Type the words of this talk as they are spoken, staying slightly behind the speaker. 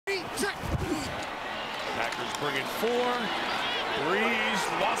bring it 4.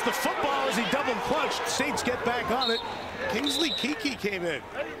 Breeze lost the football as he double clutched. Saints get back on it. Kingsley Keke came in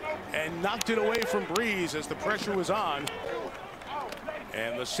and knocked it away from Breeze as the pressure was on.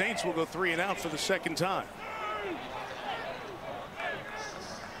 And the Saints will go 3 and out for the second time.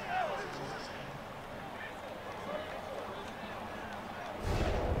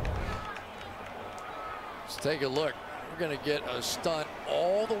 Let's take a look. We're going to get a stunt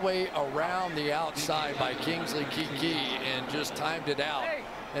all the way around the outside by Kingsley Keke and just timed it out.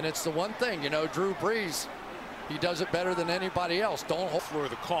 And it's the one thing, you know, Drew Brees, he does it better than anybody else. Don't hold for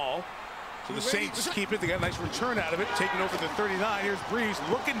the call. So the Saints keep it. They got a nice return out of it. Taking over the 39. Here's Breeze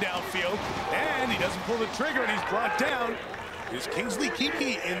looking downfield. And he doesn't pull the trigger, and he's brought down. Is Kingsley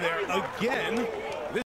Keke in there again?